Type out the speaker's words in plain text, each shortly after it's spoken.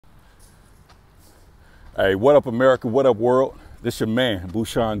Hey, what up, America? What up, world? This your man,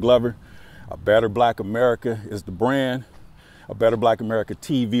 Bushan Glover. A Better Black America is the brand. A Better Black America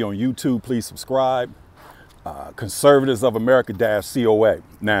TV on YouTube. Please subscribe. Conservatives of America -COA.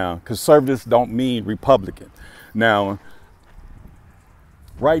 Now, conservatives don't mean Republican. Now,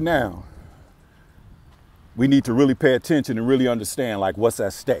 right now, we need to really pay attention and really understand like what's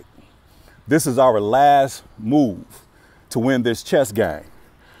at stake. This is our last move to win this chess game.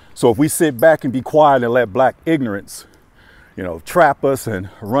 So if we sit back and be quiet and let black ignorance, trap us and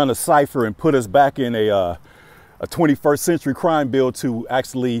run a cipher and put us back in a 21st century crime bill to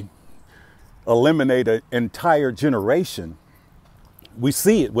actually eliminate an entire generation, we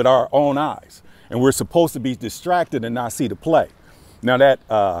see it with our own eyes. And we're supposed to be distracted and not see the play. Now that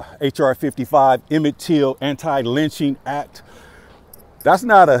HR 55, Emmett Till Antilynching Act, that's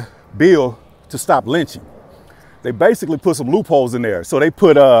not a bill to stop lynching. They basically put some loopholes in there. So they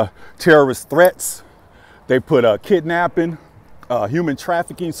put terrorist threats, they put kidnapping, human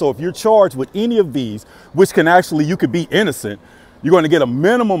trafficking. So if you're charged with any of these, which you could be innocent, you're going to get a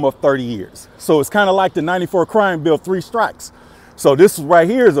minimum of 30 years. So it's kind of like the 94 crime bill, 3 strikes. So this right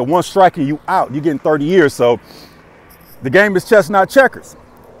here is a 1 strike and you out, you're getting 30 years. So the game is chess, not checkers.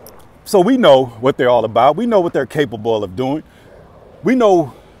 So we know what they're all about. We know what they're capable of doing. We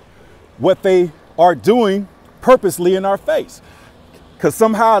know what they are doing purposely in our face, because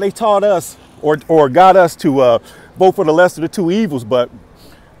somehow they taught us or got us to vote for the lesser of the 2 evils. But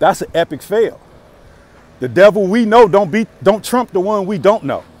that's an epic fail. The devil we know don't trump the one we don't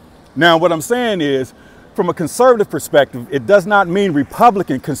know. Now, what I'm saying is, from a conservative perspective, it does not mean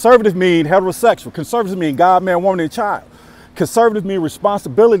Republican. Conservative mean heterosexual. Conservatives mean God, man, woman, and child. Conservative mean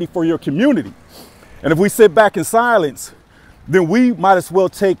responsibility for your community. And if we sit back in silence, then we might as well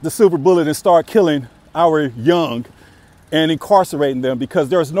take the silver bullet and start killing our young and incarcerating them, because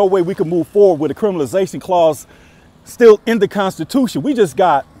there's no way we can move forward with a criminalization clause still in the Constitution. We just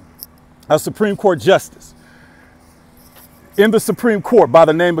got a Supreme Court justice in the Supreme Court by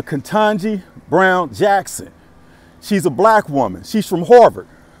the name of Ketanji Brown Jackson. She's a black woman. She's from Harvard,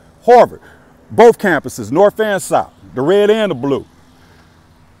 both campuses, North and South, the red and the blue.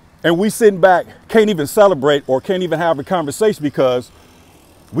 And we sitting back, can't even celebrate or can't even have a conversation because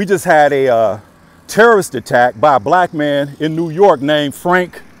we just had a terrorist attack by a black man in New York named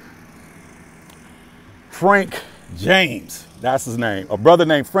Frank James. That's his name. A brother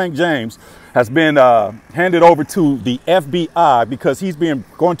named Frank James has been handed over to the FBI because he's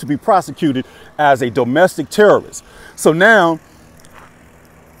going to be prosecuted as a domestic terrorist. So now,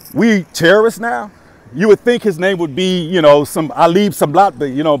 we terrorists now? You would think his name would be, some Alib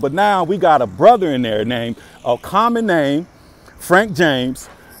Sablat, but now we got a brother in there named, a common name, Frank James,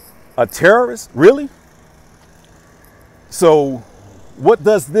 a terrorist? Really? So what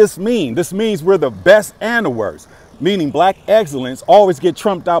does this mean? This means we're the best and the worst, meaning black excellence always get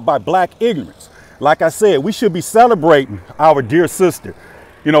trumped out by black ignorance. Like I said, we should be celebrating our dear sister,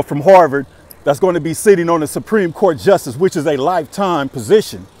 from Harvard, that's going to be sitting on the Supreme Court justice, which is a lifetime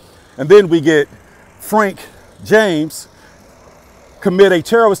position. And then we get Frank James commit a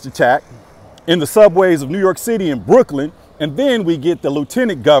terrorist attack in the subways of New York City and Brooklyn. And then we get the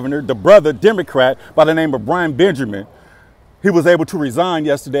lieutenant governor, the brother Democrat by the name of Brian Benjamin. He was able to resign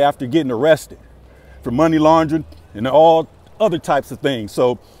yesterday after getting arrested for money laundering and all other types of things.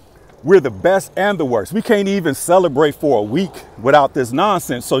 So we're the best and the worst. We can't even celebrate for a week without this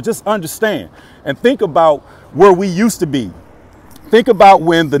nonsense. So just understand and think about where we used to be. Think about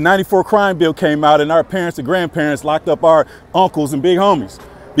when the 94 crime bill came out and our parents and grandparents locked up our uncles and big homies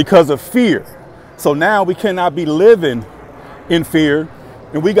because of fear. So now we cannot be living in fear,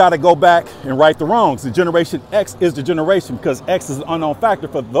 and we got to go back and right the wrongs. The Generation X is the generation, because X is an unknown factor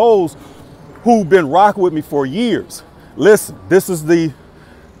for those who've been rocking with me for years. Listen, this is the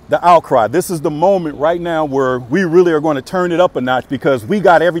outcry. This is the moment right now where we really are going to turn it up a notch, because we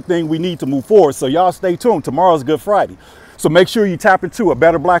got everything we need to move forward. So y'all stay tuned. Tomorrow's Good Friday. So make sure you tap into a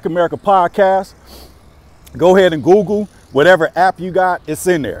Better Black America podcast. Go ahead and Google whatever app you got. It's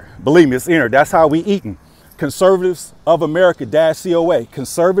in there. Believe me, it's in there. That's how we eating. Conservatives of America -COA.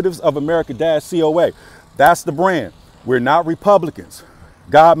 Conservatives of America -COA. That's the brand. We're not Republicans.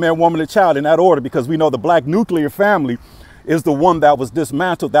 God, man, woman, and child in that order, because we know the black nuclear family is the one that was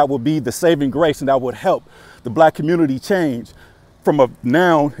dismantled. That would be the saving grace, and that would help the black community change from a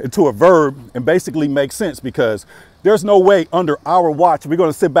noun into a verb and basically make sense, because there's no way under our watch we're going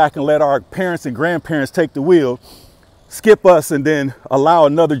to sit back and let our parents and grandparents take the wheel, skip us, and then allow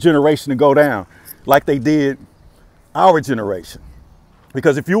another generation to go down like they did our generation.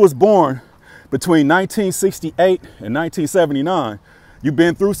 Because if you was born between 1968 and 1979, you've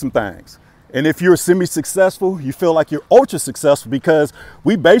been through some things. And if you're semi-successful, you feel like you're ultra successful because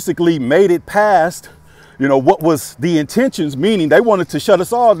we basically made it past, you know, what was the intentions, meaning they wanted to shut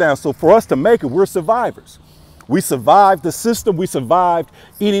us all down. So for us to make it, we're survivors. We survived the system. We survived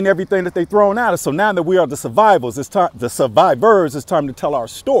eating everything that they thrown at us. So now that we are the survivors, it's time to tell our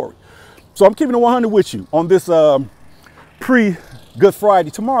story. So I'm keeping it 100 with you on this pre-Good Friday.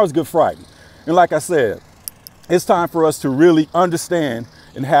 Tomorrow's Good Friday. And like I said, it's time for us to really understand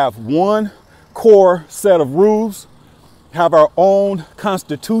and have one core set of rules, have our own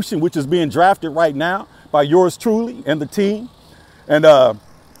constitution, which is being drafted right now by yours truly and the team. And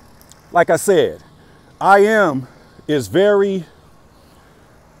like I said, is very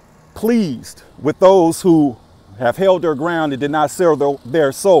pleased with those who have held their ground and did not sell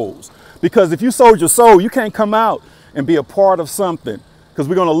their souls. Because if you sold your soul, you can't come out and be a part of something, because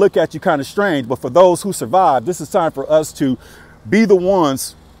we're going to look at you kind of strange. But for those who survive, this is time for us to be the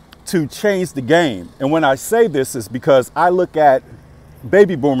ones to change the game. And when I say this, is because I look at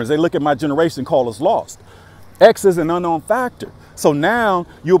baby boomers, they look at my generation, call us lost. X is an unknown factor. So now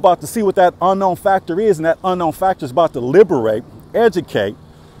you're about to see what that unknown factor is, and that unknown factor is about to liberate, educate,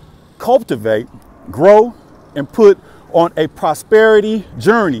 cultivate, grow, and put on a prosperity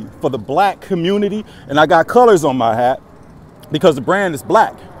journey for the black community. And I got colors on my hat because the brand is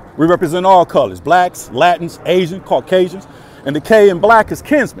black. We represent all colors: blacks, Latins, Asian, Caucasians. And the K in black is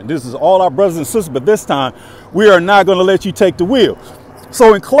kinsmen. This is all our brothers and sisters, but this time we are not going to let you take the wheel.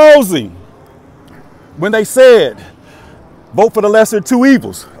 So in closing, when they said, vote for the lesser of two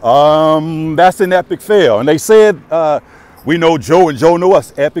evils, that's an epic fail. And they said, we know Joe and Joe know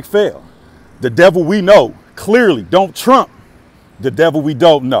us, epic fail. The devil we know clearly don't trump the devil we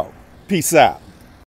don't know. Peace out.